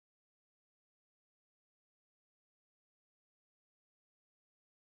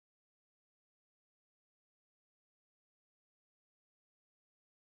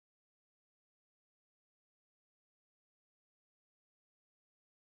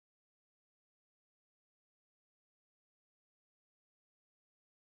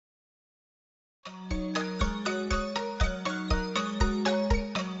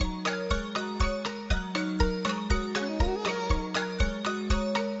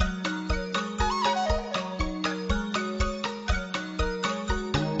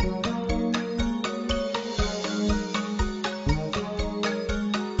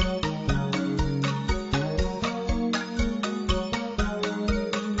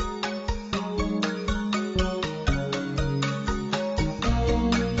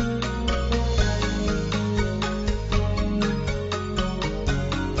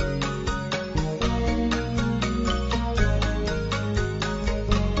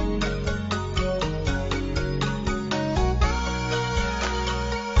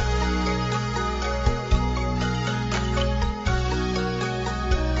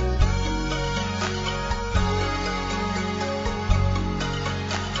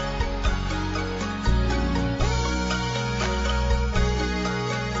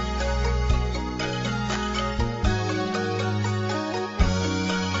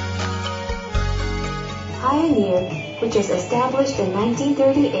Pioneer, which was established in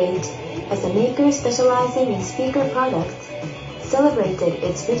 1938 as a maker specializing in speaker products, celebrated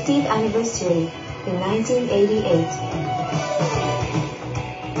its 50th anniversary in 1988.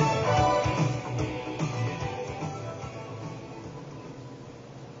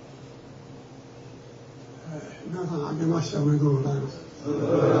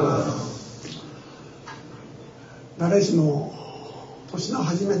誰しも年の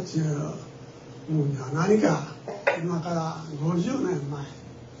初めっていうものには何か今から50年前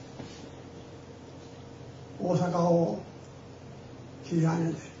大阪を切り上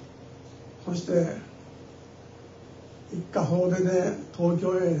げて、そして一家総出で東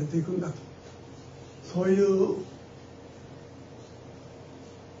京へ出ていくんだと、そういう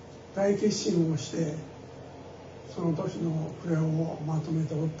大決心をしてその年のプレーをまとめ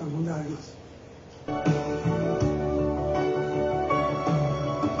ておったのであります。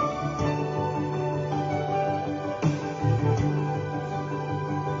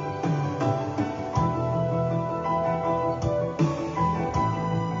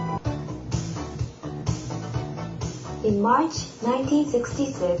In March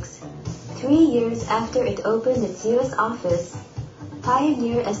 1966, 3 years after it opened its U.S. office,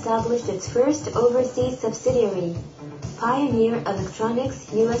 Pioneer established its first overseas subsidiary, Pioneer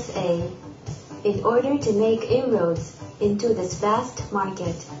Electronics USA, in order to make inroads into this vast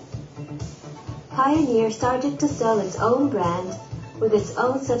market. Pioneer started to sell its own brand with its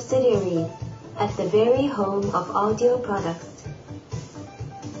own subsidiary at the very home of audio products.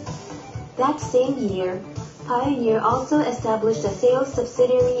 That same year, Pioneer also established a sales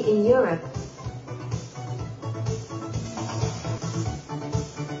subsidiary in Europe.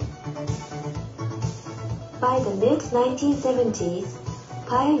 By the mid-1970s,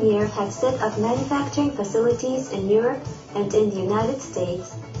 Pioneer had set up manufacturing facilities in Europe and in the United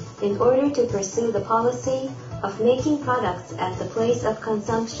States in order to pursue the policy of making products at the place of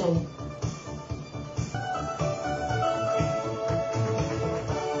consumption.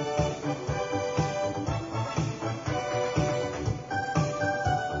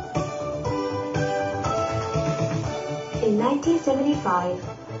 In 1975,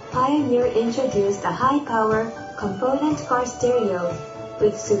 Pioneer introduced a high-power, component car stereo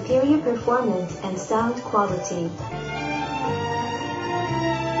with superior performance and sound quality.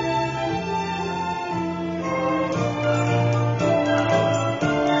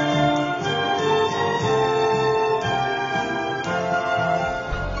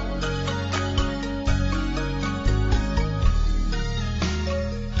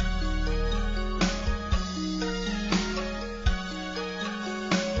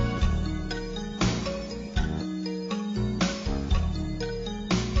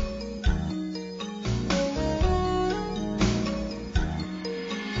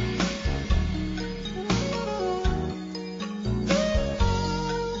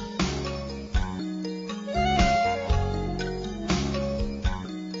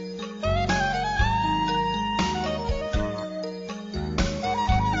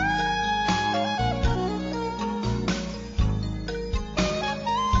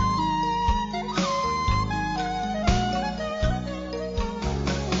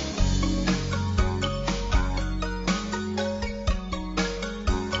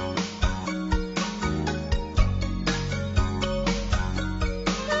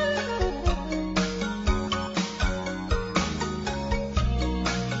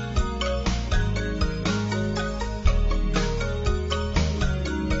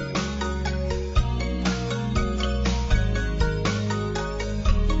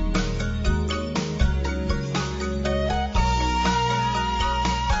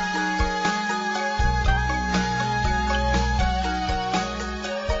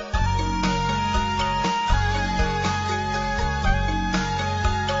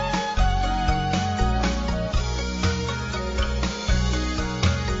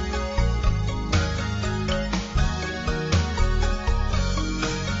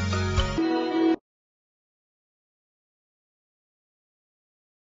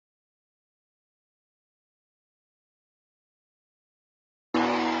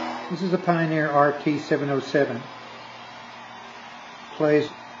 This is a Pioneer RT707. Plays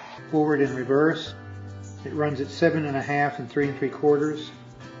forward and reverse. It runs at 7.5 and 3 3/4.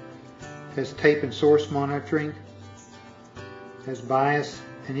 Has tape and source monitoring. Has bias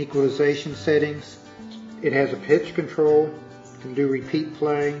and equalization settings. It has a pitch control. Can do repeat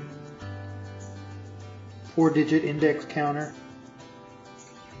play. 4-digit index counter.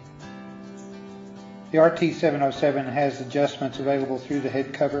 The RT707 has adjustments available through the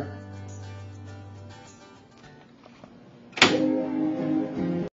head cover.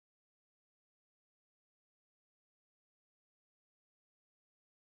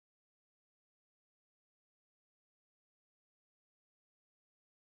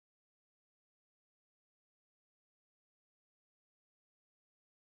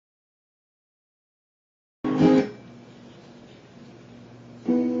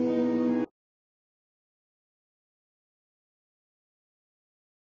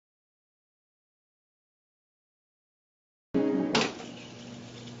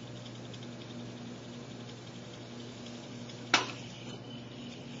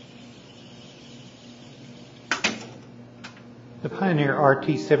 The Pioneer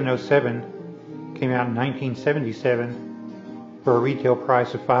RT707 came out in 1977 for a retail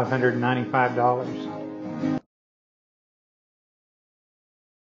price of $595.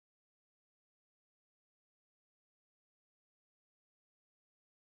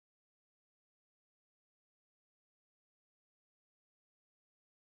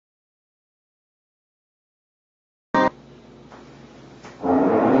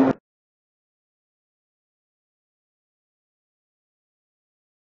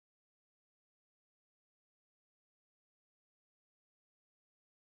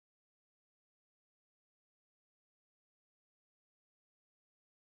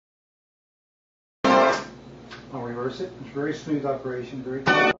 I'll reverse it. It's very smooth operation.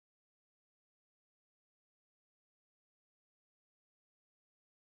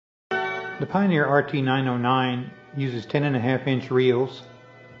 The Pioneer RT909 uses 10.5-inch reels.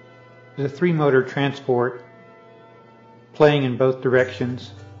 There's a 3-motor transport playing in both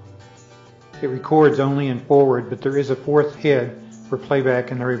directions. It records only in forward, but there is a 4th head for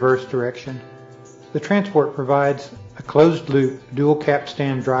playback in the reverse direction. The transport provides a closed-loop dual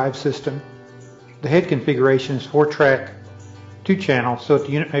capstan drive system. The head configuration is 4-track, 2-channel, so that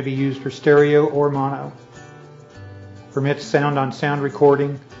the unit may be used for stereo or mono. Permits sound-on-sound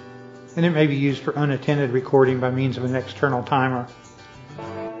recording, and it may be used for unattended recording by means of an external timer.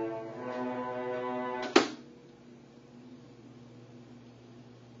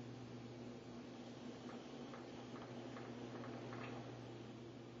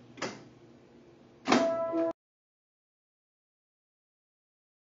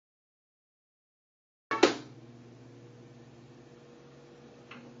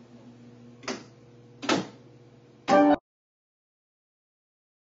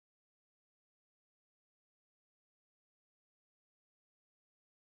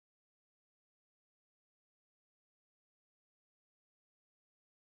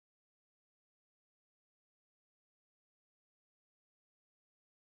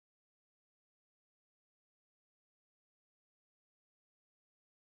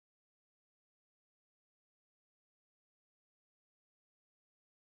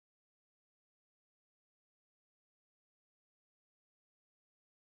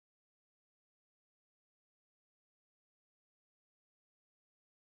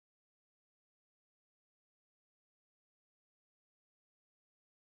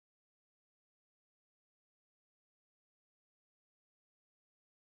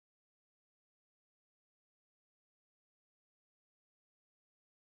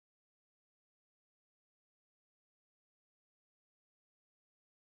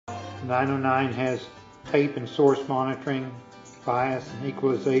 The 909 has tape and source monitoring, bias and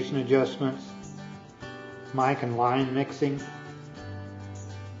equalization adjustments, mic and line mixing,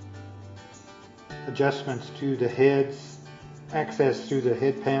 adjustments to the heads, access through the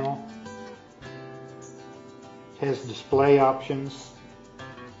head panel. It has display options,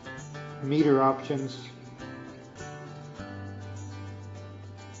 meter options.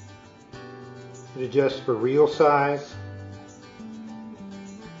 It adjusts for reel size.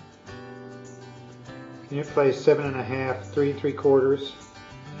 Unit plays 7.5, 3 3/4.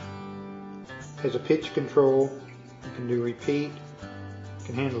 Has a pitch control. You can do repeat. You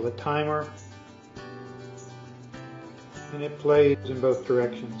can handle a timer. And it plays in both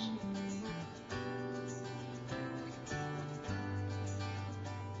directions.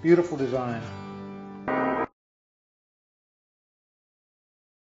 Beautiful design.